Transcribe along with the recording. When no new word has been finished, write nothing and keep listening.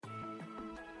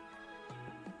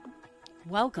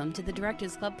Welcome to the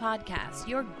Directors Club podcast,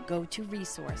 your go-to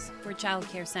resource for child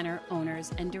care center owners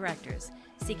and directors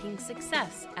seeking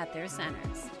success at their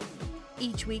centers.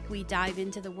 Each week, we dive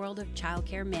into the world of child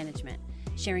care management,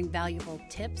 sharing valuable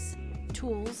tips,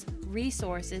 tools,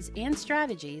 resources, and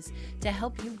strategies to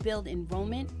help you build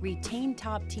enrollment, retain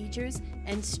top teachers,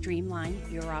 and streamline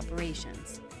your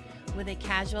operations. With a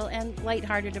casual and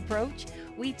lighthearted approach,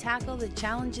 we tackle the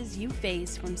challenges you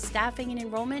face from staffing and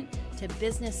enrollment to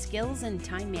business skills and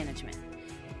time management.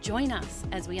 Join us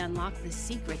as we unlock the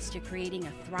secrets to creating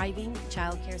a thriving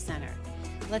child care center.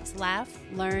 Let's laugh,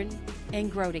 learn, and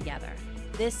grow together.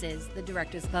 This is the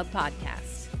Directors Club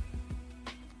podcast.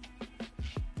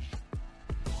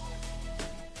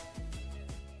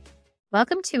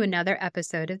 Welcome to another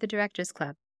episode of the Directors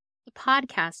Club, a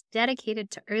podcast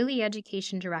dedicated to early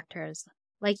education directors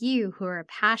like you who are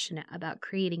passionate about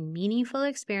creating meaningful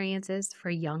experiences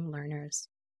for young learners.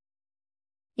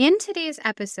 In today's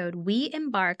episode, we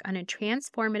embark on a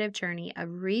transformative journey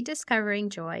of rediscovering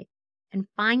joy and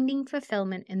finding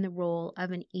fulfillment in the role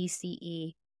of an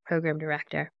ECE Program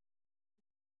Director.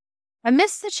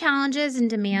 Amidst the challenges and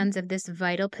demands of this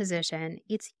vital position,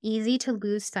 it's easy to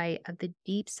lose sight of the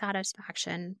deep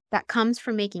satisfaction that comes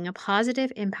from making a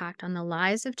positive impact on the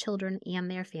lives of children and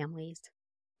their families.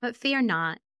 But fear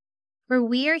not, for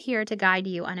we are here to guide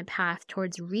you on a path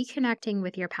towards reconnecting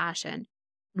with your passion,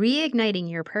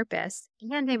 reigniting your purpose,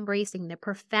 and embracing the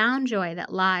profound joy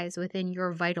that lies within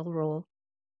your vital role.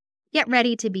 Get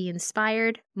ready to be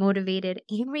inspired, motivated,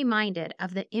 and reminded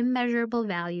of the immeasurable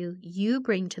value you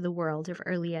bring to the world of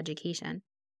early education.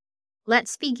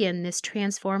 Let's begin this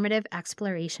transformative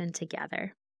exploration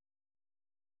together.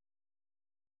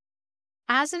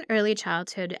 As an early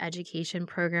childhood education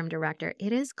program director,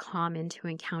 it is common to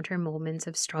encounter moments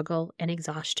of struggle and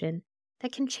exhaustion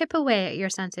that can chip away at your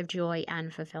sense of joy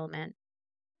and fulfillment.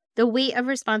 The weight of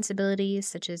responsibilities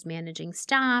such as managing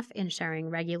staff, ensuring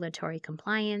regulatory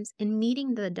compliance, and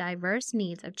meeting the diverse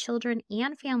needs of children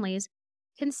and families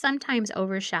can sometimes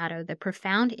overshadow the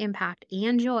profound impact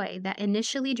and joy that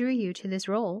initially drew you to this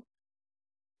role.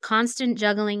 Constant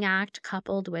juggling act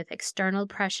coupled with external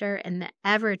pressure and the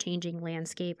ever-changing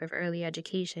landscape of early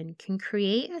education can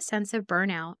create a sense of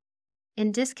burnout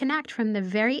and disconnect from the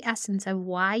very essence of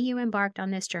why you embarked on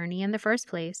this journey in the first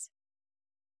place.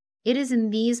 It is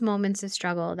in these moments of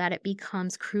struggle that it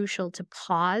becomes crucial to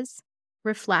pause,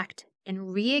 reflect, and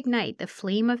reignite the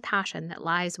flame of passion that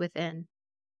lies within.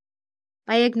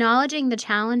 By acknowledging the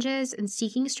challenges and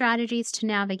seeking strategies to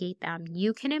navigate them,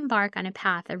 you can embark on a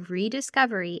path of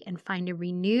rediscovery and find a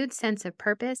renewed sense of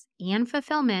purpose and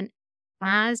fulfillment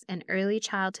as an early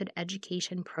childhood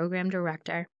education program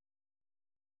director.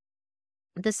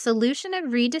 The solution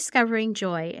of rediscovering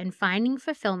joy and finding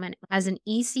fulfillment as an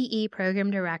ECE program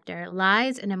director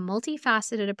lies in a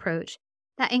multifaceted approach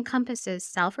that encompasses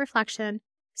self-reflection,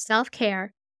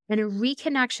 self-care, and a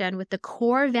reconnection with the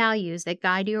core values that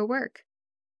guide your work.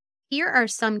 Here are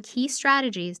some key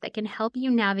strategies that can help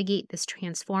you navigate this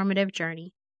transformative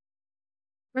journey.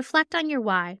 Reflect on your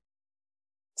why.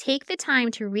 Take the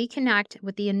time to reconnect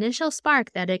with the initial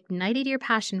spark that ignited your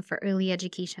passion for early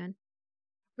education.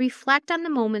 Reflect on the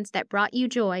moments that brought you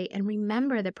joy and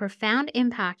remember the profound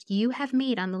impact you have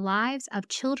made on the lives of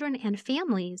children and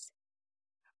families.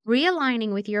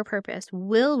 Realigning with your purpose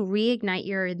will reignite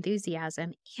your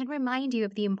enthusiasm and remind you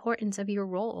of the importance of your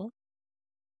role.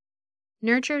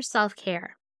 Nurture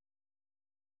self-care.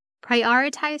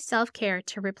 Prioritize self-care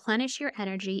to replenish your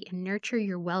energy and nurture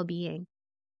your well-being.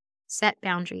 Set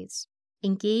boundaries.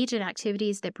 Engage in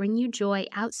activities that bring you joy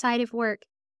outside of work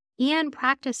and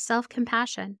practice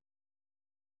self-compassion.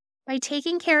 By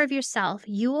taking care of yourself,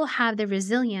 you will have the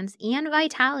resilience and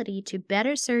vitality to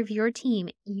better serve your team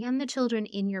and the children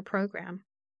in your program.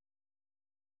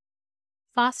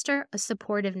 Foster a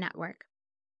supportive network.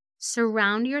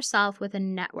 Surround yourself with a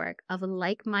network of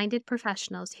like-minded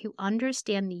professionals who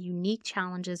understand the unique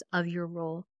challenges of your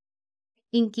role.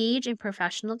 Engage in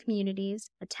professional communities,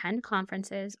 attend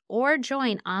conferences, or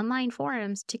join online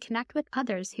forums to connect with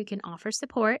others who can offer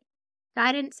support,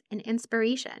 guidance, and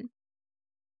inspiration.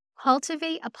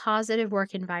 Cultivate a positive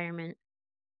work environment.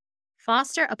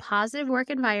 Foster a positive work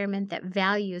environment that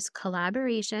values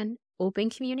collaboration, open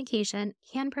communication,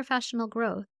 and professional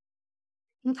growth.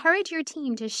 Encourage your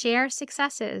team to share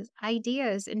successes,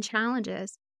 ideas, and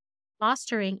challenges,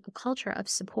 fostering a culture of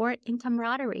support and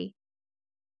camaraderie.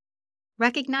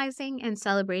 Recognizing and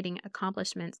celebrating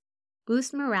accomplishments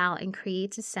boosts morale and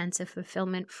creates a sense of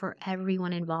fulfillment for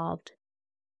everyone involved.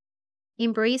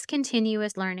 Embrace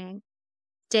continuous learning.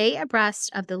 Stay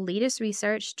abreast of the latest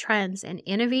research, trends, and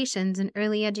innovations in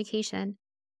early education.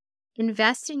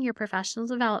 Invest in your professional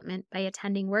development by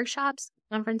attending workshops,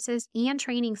 conferences, and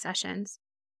training sessions.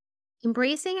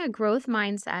 Embracing a growth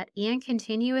mindset and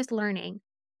continuous learning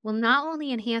will not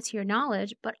only enhance your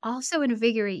knowledge, but also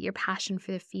invigorate your passion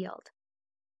for the field.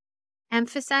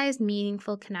 Emphasize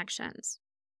meaningful connections.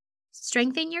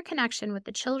 Strengthen your connection with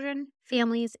the children,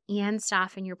 families, and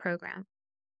staff in your program.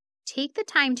 Take the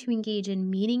time to engage in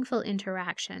meaningful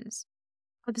interactions.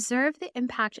 Observe the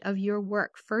impact of your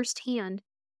work firsthand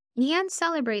and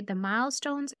celebrate the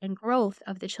milestones and growth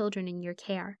of the children in your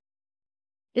care.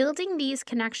 Building these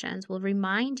connections will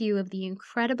remind you of the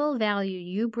incredible value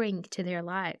you bring to their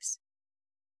lives.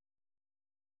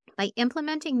 By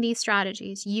implementing these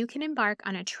strategies, you can embark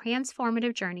on a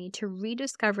transformative journey to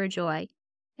rediscover joy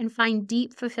and find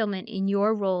deep fulfillment in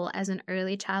your role as an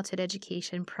early childhood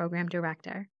education program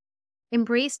director.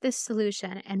 Embrace this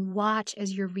solution and watch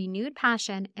as your renewed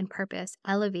passion and purpose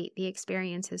elevate the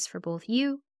experiences for both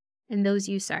you and those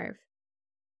you serve.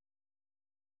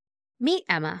 Meet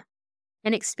Emma,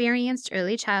 an experienced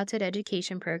early childhood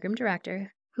education program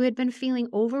director who had been feeling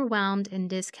overwhelmed and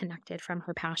disconnected from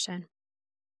her passion.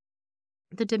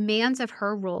 The demands of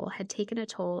her role had taken a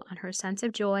toll on her sense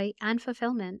of joy and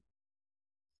fulfillment.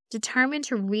 Determined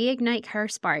to reignite her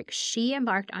spark, she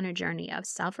embarked on a journey of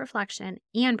self-reflection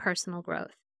and personal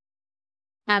growth.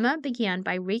 Emma began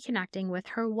by reconnecting with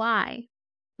her why,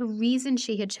 the reason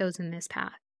she had chosen this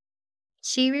path.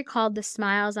 She recalled the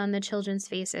smiles on the children's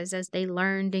faces as they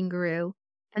learned and grew,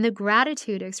 and the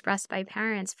gratitude expressed by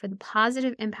parents for the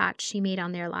positive impact she made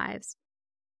on their lives.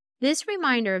 This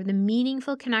reminder of the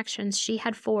meaningful connections she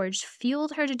had forged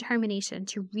fueled her determination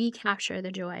to recapture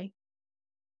the joy.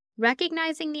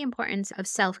 Recognizing the importance of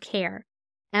self-care,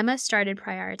 Emma started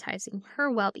prioritizing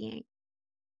her well-being.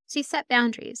 She set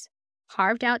boundaries,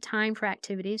 carved out time for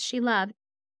activities she loved,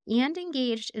 and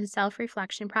engaged in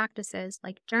self-reflection practices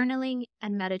like journaling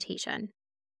and meditation.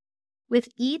 With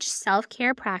each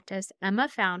self-care practice, Emma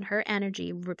found her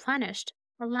energy replenished,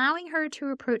 allowing her to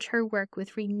approach her work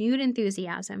with renewed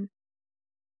enthusiasm.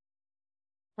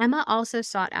 Emma also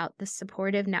sought out the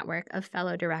supportive network of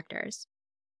fellow directors.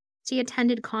 She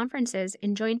attended conferences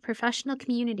and joined professional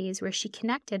communities where she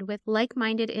connected with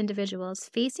like-minded individuals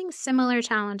facing similar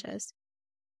challenges.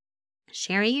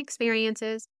 Sharing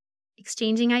experiences,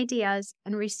 exchanging ideas,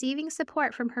 and receiving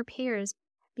support from her peers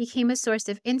became a source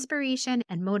of inspiration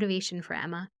and motivation for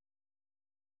Emma.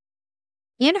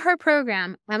 In her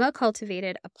program, Emma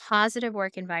cultivated a positive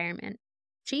work environment.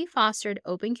 She fostered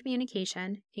open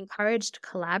communication, encouraged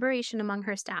collaboration among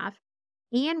her staff,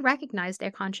 and recognized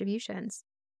their contributions.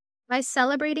 By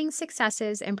celebrating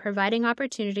successes and providing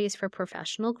opportunities for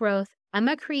professional growth,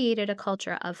 Emma created a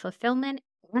culture of fulfillment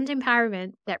and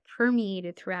empowerment that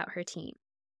permeated throughout her team.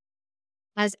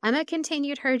 As Emma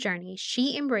continued her journey,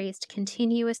 she embraced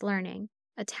continuous learning,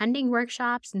 attending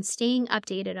workshops and staying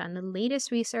updated on the latest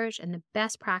research and the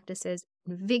best practices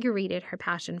invigorated her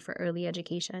passion for early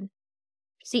education.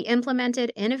 She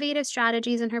implemented innovative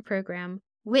strategies in her program,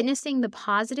 witnessing the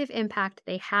positive impact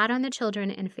they had on the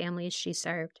children and families she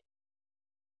served.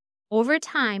 Over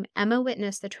time, Emma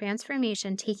witnessed the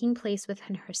transformation taking place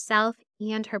within herself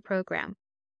and her program.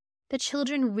 The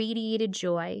children radiated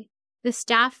joy, the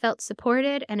staff felt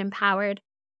supported and empowered,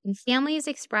 and families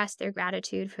expressed their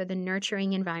gratitude for the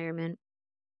nurturing environment.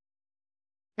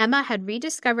 Emma had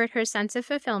rediscovered her sense of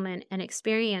fulfillment and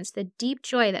experienced the deep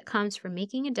joy that comes from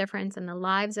making a difference in the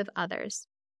lives of others.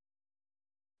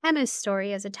 Emma's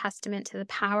story is a testament to the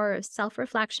power of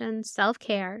self-reflection,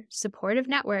 self-care, supportive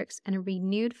networks, and a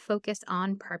renewed focus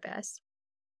on purpose.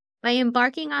 By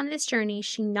embarking on this journey,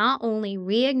 she not only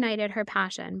reignited her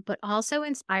passion, but also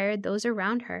inspired those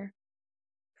around her.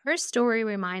 Her story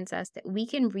reminds us that we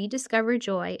can rediscover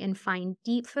joy and find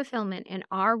deep fulfillment in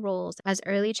our roles as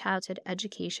early childhood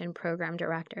education program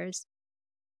directors,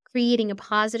 creating a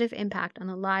positive impact on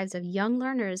the lives of young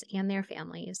learners and their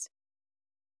families.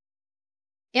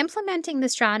 Implementing the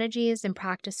strategies and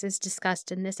practices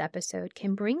discussed in this episode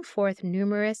can bring forth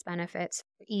numerous benefits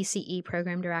for ECE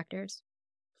program directors.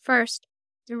 First,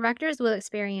 directors will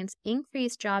experience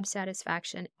increased job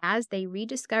satisfaction as they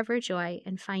rediscover joy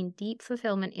and find deep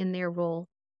fulfillment in their role.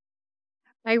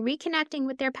 By reconnecting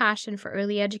with their passion for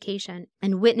early education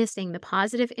and witnessing the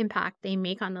positive impact they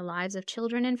make on the lives of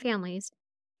children and families,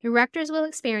 directors will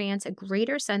experience a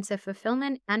greater sense of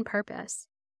fulfillment and purpose.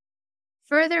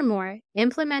 Furthermore,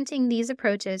 implementing these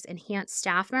approaches enhance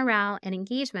staff morale and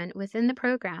engagement within the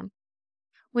program.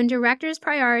 When directors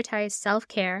prioritize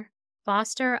self-care,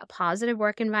 foster a positive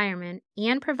work environment,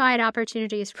 and provide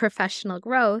opportunities for professional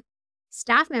growth,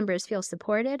 staff members feel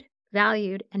supported,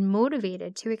 valued, and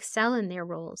motivated to excel in their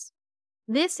roles.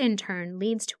 This, in turn,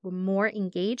 leads to a more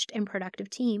engaged and productive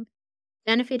team,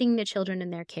 benefiting the children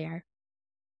in their care.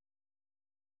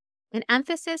 An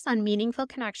emphasis on meaningful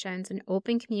connections and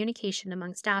open communication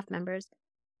among staff members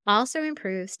also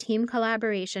improves team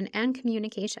collaboration and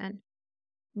communication.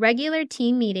 Regular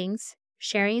team meetings,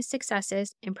 sharing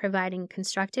successes, and providing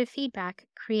constructive feedback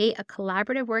create a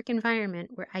collaborative work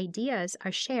environment where ideas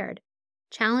are shared,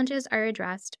 challenges are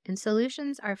addressed, and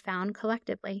solutions are found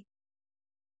collectively.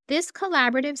 This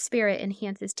collaborative spirit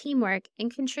enhances teamwork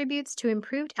and contributes to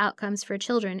improved outcomes for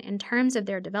children in terms of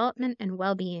their development and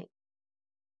well-being.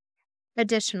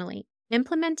 Additionally,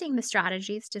 implementing the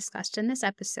strategies discussed in this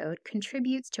episode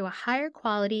contributes to a higher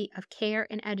quality of care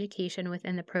and education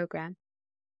within the program.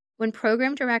 When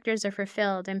program directors are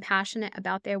fulfilled and passionate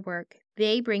about their work,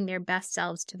 they bring their best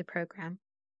selves to the program.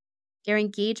 Their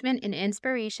engagement and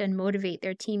inspiration motivate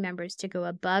their team members to go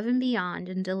above and beyond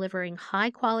in delivering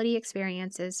high-quality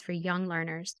experiences for young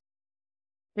learners.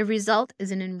 The result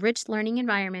is an enriched learning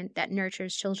environment that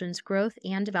nurtures children's growth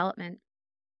and development.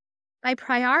 By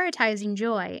prioritizing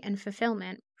joy and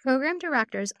fulfillment, program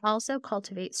directors also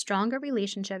cultivate stronger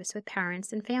relationships with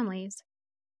parents and families.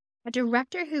 A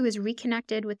director who is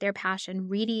reconnected with their passion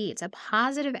radiates a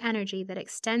positive energy that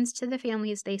extends to the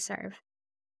families they serve.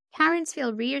 Parents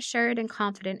feel reassured and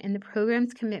confident in the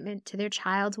program's commitment to their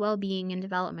child's well-being and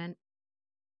development.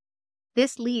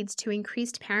 This leads to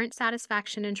increased parent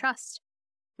satisfaction and trust,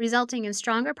 resulting in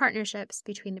stronger partnerships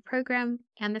between the program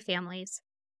and the families.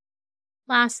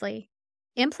 Lastly,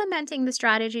 implementing the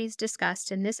strategies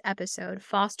discussed in this episode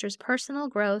fosters personal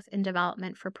growth and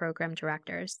development for program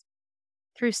directors.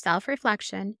 Through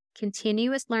self-reflection,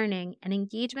 continuous learning, and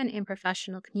engagement in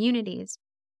professional communities,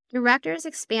 directors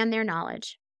expand their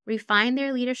knowledge, refine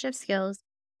their leadership skills,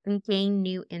 and gain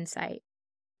new insight.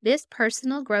 This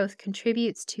personal growth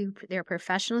contributes to their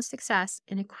professional success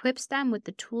and equips them with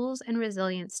the tools and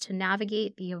resilience to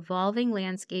navigate the evolving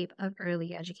landscape of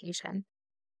early education.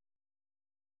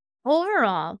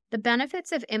 Overall, the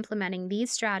benefits of implementing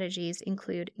these strategies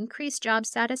include increased job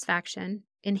satisfaction,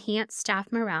 enhanced staff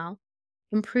morale,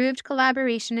 improved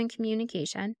collaboration and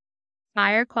communication,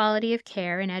 higher quality of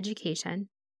care and education,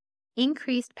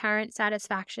 increased parent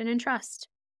satisfaction and trust,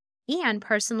 and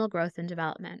personal growth and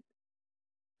development.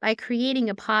 By creating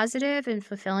a positive and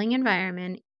fulfilling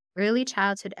environment, early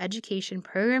childhood education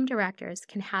program directors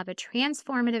can have a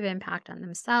transformative impact on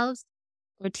themselves,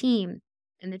 their team,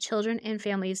 and the children and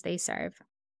families they serve.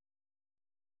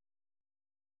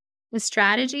 The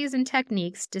strategies and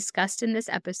techniques discussed in this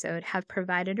episode have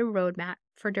provided a roadmap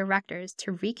for directors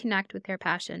to reconnect with their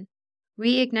passion,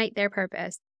 reignite their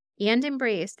purpose, and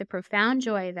embrace the profound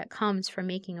joy that comes from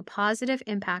making a positive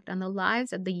impact on the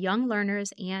lives of the young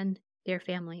learners and their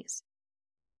families.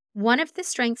 One of the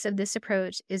strengths of this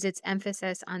approach is its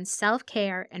emphasis on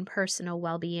self-care and personal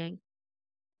well-being.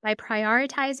 By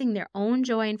prioritizing their own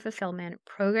joy and fulfillment,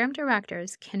 program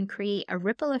directors can create a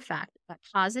ripple effect that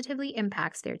positively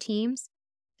impacts their teams,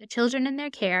 the children in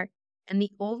their care, and the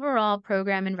overall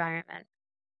program environment.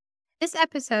 This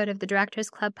episode of the Directors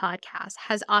Club podcast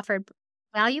has offered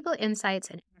valuable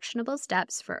insights and actionable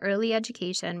steps for early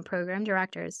education program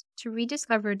directors to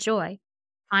rediscover joy,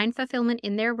 find fulfillment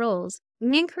in their roles,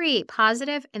 and create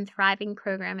positive and thriving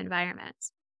program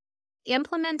environments.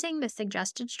 Implementing the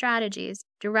suggested strategies,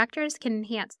 directors can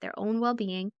enhance their own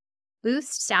well-being,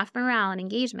 boost staff morale and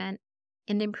engagement,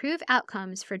 and improve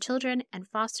outcomes for children and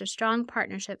foster strong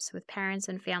partnerships with parents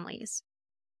and families.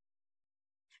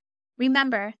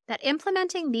 Remember that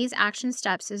implementing these action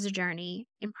steps is a journey,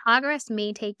 and progress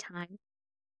may take time.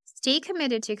 Stay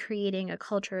committed to creating a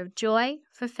culture of joy,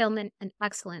 fulfillment, and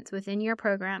excellence within your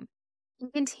program,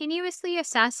 and continuously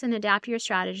assess and adapt your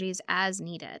strategies as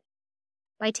needed.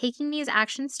 By taking these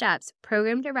action steps,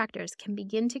 program directors can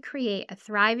begin to create a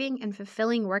thriving and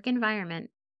fulfilling work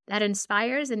environment that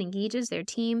inspires and engages their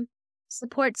team,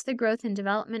 supports the growth and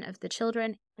development of the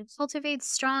children, and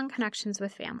cultivates strong connections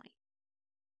with family.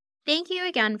 Thank you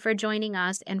again for joining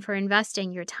us and for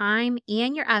investing your time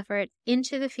and your effort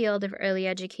into the field of early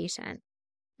education.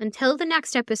 Until the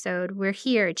next episode, we're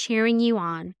here cheering you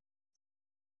on.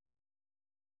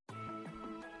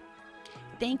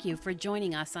 Thank you for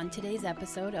joining us on today's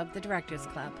episode of the Directors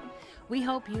Club. We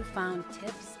hope you found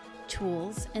tips,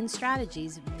 tools, and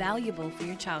strategies valuable for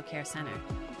your child care center.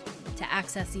 To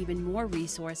access even more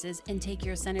resources and take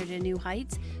your center to new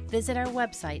heights, visit our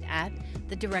website at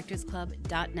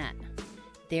thedirectorsclub.net.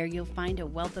 There you'll find a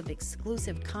wealth of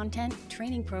exclusive content,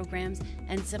 training programs,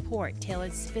 and support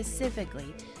tailored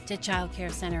specifically to child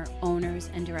care center owners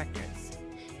and directors.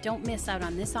 Don't miss out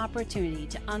on this opportunity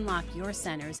to unlock your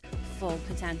center's full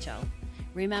potential.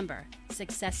 Remember,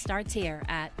 success starts here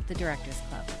at the Directors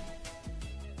Club.